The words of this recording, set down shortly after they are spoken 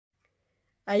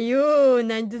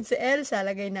Ayun, nandun si Elsa.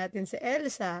 Lagay natin si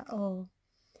Elsa. Oh.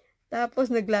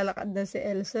 Tapos naglalakad na si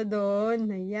Elsa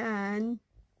doon. Ayan.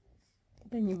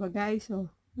 Kita niyo ba guys? Oh.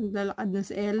 Naglalakad na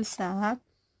si Elsa.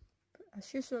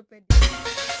 As usual, pwede.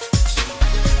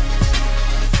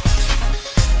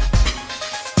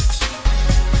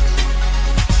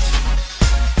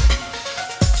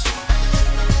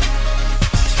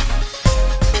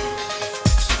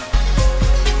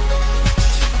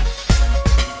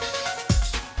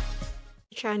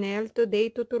 Channel. Today,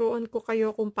 tuturuan ko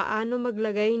kayo kung paano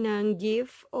maglagay ng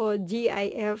GIF o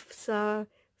GIF sa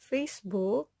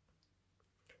Facebook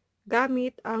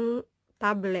gamit ang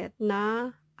tablet na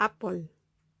Apple.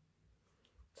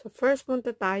 So, first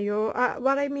punta tayo.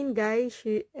 What I mean guys,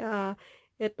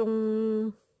 itong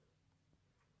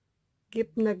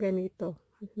GIF na ganito.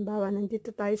 Halimbawa,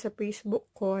 nandito tayo sa Facebook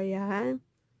ko. Ayan.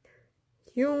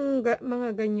 Yung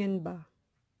mga ganyan ba?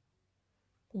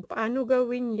 Kung paano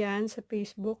gawin yan sa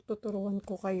Facebook, tuturuan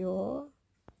ko kayo.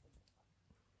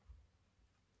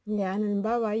 Yan,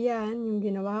 halimbawa yan, yung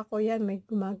ginawa ko yan, may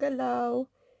gumagalaw.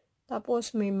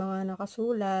 Tapos may mga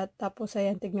nakasulat. Tapos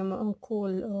ayan, tignan mo ang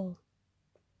cool. Oh.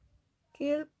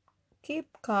 Keep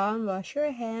calm, wash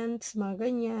your hands, mga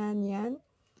ganyan, yan.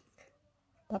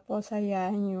 Tapos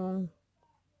ayan, yung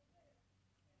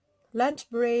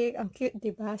lunch break, ang cute,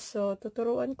 diba? So,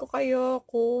 tuturuan ko kayo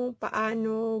kung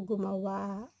paano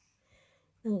gumawa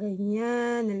ng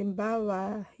ganyan.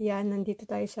 Halimbawa, yan, nandito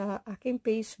tayo sa aking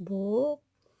Facebook.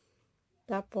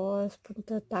 Tapos,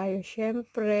 punta tayo,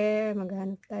 syempre,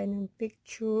 maghanap tayo ng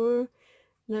picture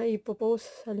na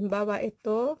ipopost. Halimbawa,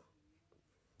 ito.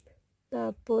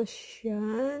 Tapos,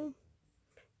 yan.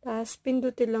 Tapos,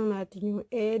 pindutin lang natin yung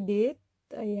edit.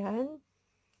 Ayan.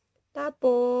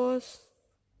 Tapos,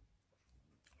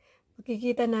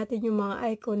 makikita natin yung mga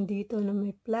icon dito na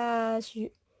may plus,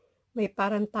 may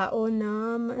parang tao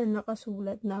na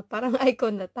nakasulat na parang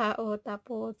icon na tao.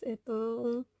 Tapos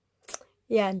itong,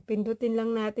 yan, pindutin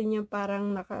lang natin yung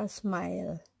parang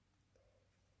naka-smile.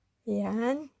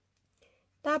 Yan.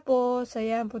 Tapos,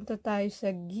 ayan, punta tayo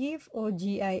sa GIF o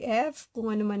GIF,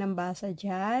 kung ano man ang basa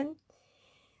dyan.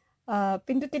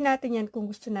 Pindutin natin yan kung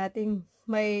gusto nating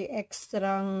may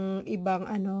extrang ibang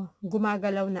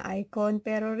gumagalaw na icon.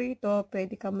 Pero rito,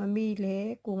 pwede ka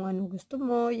mamili kung anong gusto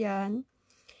mo, yan.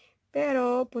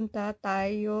 Pero, punta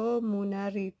tayo muna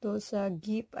rito sa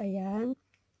GIF, ayan.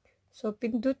 So,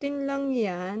 pindutin lang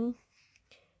yan.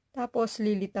 Tapos,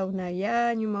 lilitaw na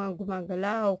yan, yung mga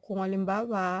gumagalaw. Kung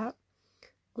halimbawa,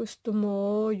 gusto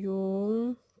mo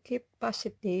yung keep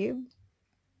positive.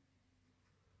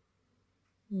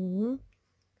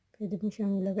 Pwede mo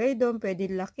siyang ilagay doon. Pwede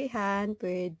lakihan.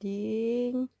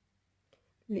 Pwedeng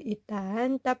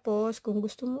liitan. Tapos, kung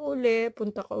gusto mo uli,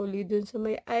 punta ka uli doon sa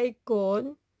may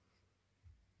icon.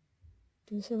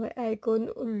 Doon sa may icon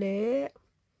uli.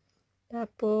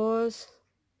 Tapos,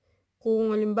 kung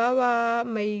halimbawa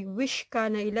may wish ka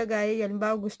na ilagay,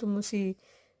 halimbawa gusto mo si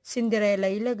Cinderella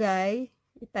ilagay,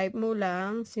 i-type mo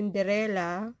lang,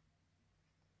 Cinderella.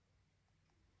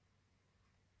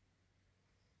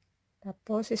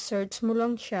 Tapos, i-search mo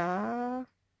lang siya.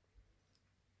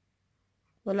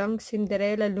 Walang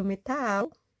Cinderella lumitaw.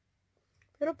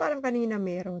 Pero parang kanina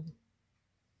meron.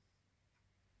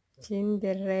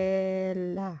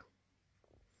 Cinderella.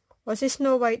 O si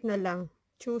Snow White na lang.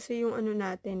 Choose yung ano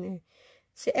natin eh.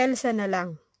 Si Elsa na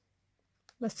lang.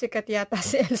 Mas sikat yata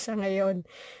si Elsa ngayon.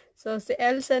 So, si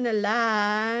Elsa na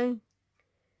lang.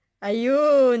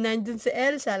 Ayun, nandun si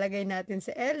Elsa. Lagay natin si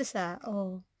Elsa.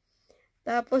 Oh.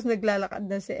 Tapos, naglalakad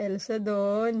na si Elsa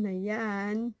doon.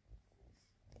 Ayan.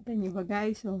 Kita niyo ba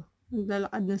guys? Oh.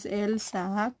 Naglalakad na si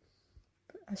Elsa.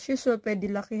 As usual, pwede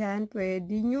lakihan.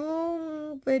 Pwede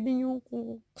nyo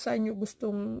kung saan nyo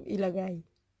gustong ilagay.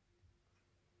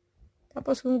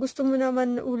 Tapos, kung gusto mo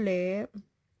naman uli,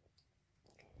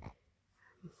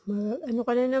 mag-add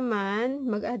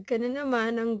ka na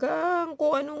naman hanggang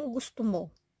kung anong gusto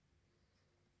mo.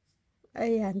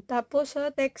 Ayan. Tapos, sa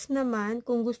text naman,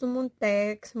 kung gusto mong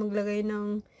text, maglagay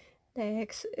ng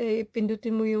text,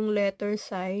 pindutin mo yung letter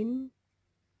sign.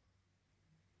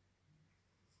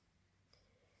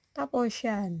 Tapos,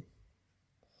 yan.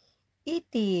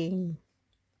 Eating.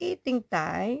 Eating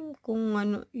time. Kung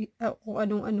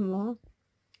anong mo.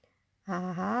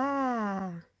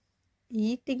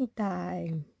 Eating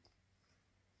time.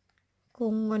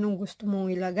 Kung anong gusto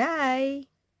mong ilagay.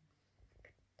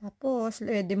 Tapos,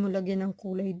 pwede mo lagyan ng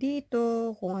kulay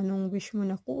dito. Kung anong wish mo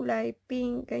na kulay.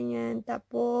 Pink, ganyan.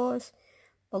 Tapos,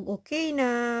 pag okay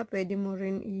na, pwede mo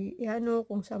rin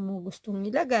kung saan mo gustong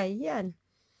ilagay. Yan.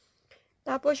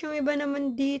 Tapos, yung iba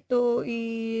naman dito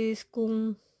is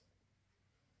kung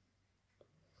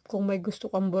kung may gusto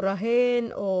kang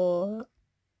burahin o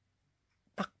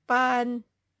takpan.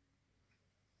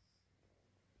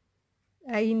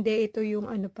 Ay, hindi. Ito yung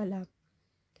ano pala.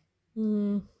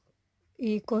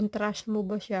 I-contrast mo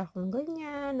ba siya kung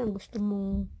ganyan, ang gusto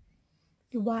mong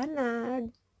liwanag.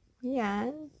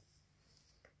 Ayan.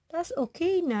 Tapos,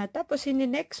 okay na. Tapos,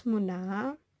 next mo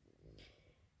na.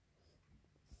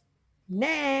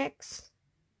 Next.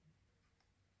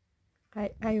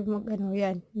 Ayaw mag-ano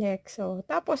yan. Next. So,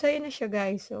 tapos, ayun na siya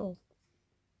guys. So,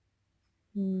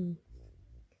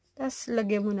 tapos,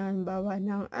 lagyan mo na halimbawa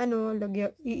ng ano,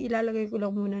 ilalagay ko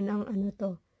lang muna ng ano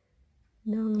to.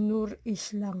 Ng Nur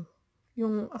is lang.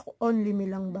 Yung ako, only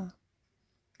me lang ba?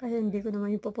 Kasi hindi ko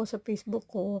naman ipopost sa Facebook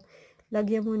ko.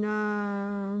 Lagyan mo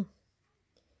ng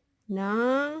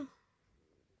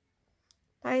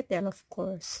title, of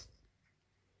course.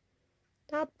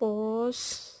 Tapos,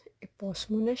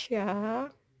 i-post mo na siya.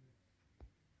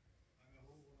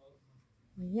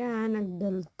 Ayan,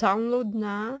 nag-download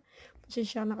na.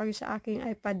 Pasensya na kayo sa aking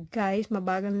iPad, guys.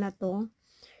 Mabagal na to.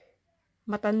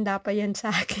 Matanda pa yan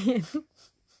sa akin.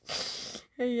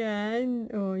 Ayan.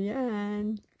 O,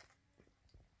 yan.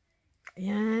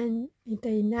 Ayan.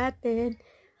 Hintayin natin.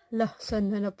 Saan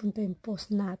na napunta yung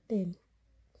post natin?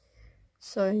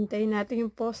 So, hintayin natin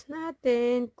yung post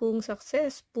natin. Kung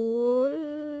successful,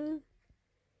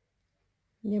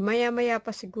 maya-maya pa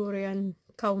siguro yan.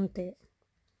 Kaunti.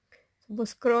 So,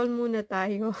 scroll muna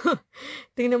tayo.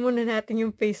 Tingnan muna natin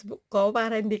yung Facebook ko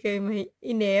para hindi kayo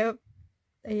mainip.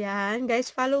 Ayan. Guys,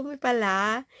 follow me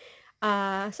pala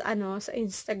sa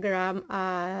Instagram.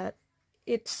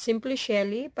 It's Simply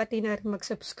Shelly. Pati na rin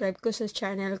mag-subscribe ko sa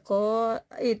channel ko.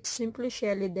 It's Simply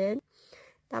Shelly din.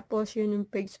 Tapos, yun yung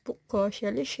Facebook ko,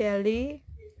 Shelly.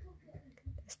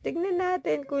 Tapos, tignan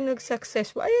natin kung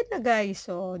nag-successful. Ayun na guys.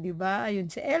 So, diba? Ayun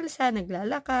si Elsa,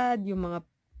 naglalakad. Yung mga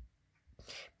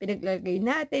pinaglagay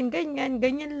natin.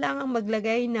 Ganyan lang ang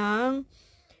maglagay ng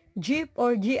GIF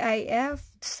or GIF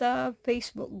sa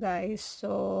Facebook, guys.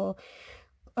 So,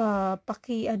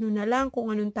 na lang kung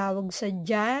anong tawag sa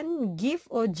dyan, GIF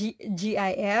o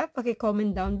GIF.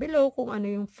 Paki-comment down below kung ano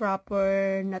yung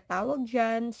proper na tawag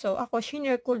dyan. So, ako,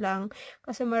 shinare ko lang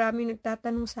kasi maraming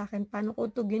nagtatanong sa akin paano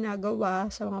ko ito ginagawa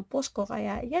sa mga post ko.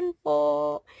 Kaya, yan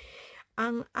po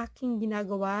ang aking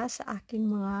ginagawa sa aking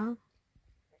mga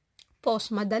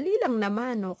post. Madali lang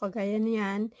naman, no? Kagaya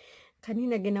niyan.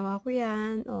 Kanina ginawa ko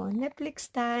yan. Netflix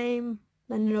time.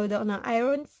 Nanonood ako ng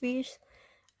Iron Fish.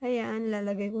 Ayan,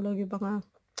 lalagay ko lang yung mga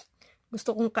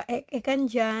gusto kong ka-ekan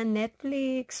dyan.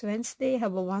 Netflix, Wednesday,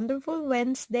 have a wonderful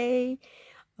Wednesday.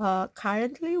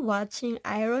 Currently watching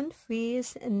Iron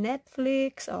Fist,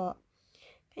 Netflix.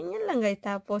 Ganyan lang guys.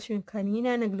 Tapos yung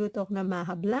kanina, nagluto ako ng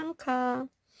maha blanca.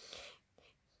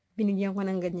 Binigyan ko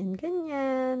ng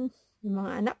ganyan-ganyan. Yung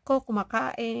mga anak ko,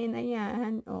 kumakain.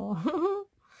 Ayan,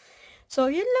 So,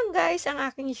 yun lang guys ang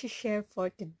aking i-share for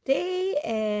today,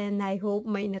 and I hope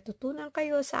may natutunan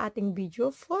kayo sa ating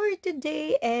video for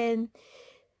today, and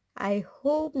I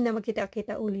hope na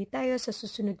magkita-kita ulit tayo sa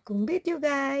susunod kong video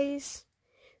guys.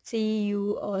 See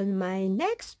you on my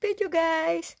next video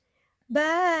guys.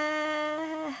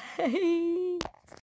 Bye!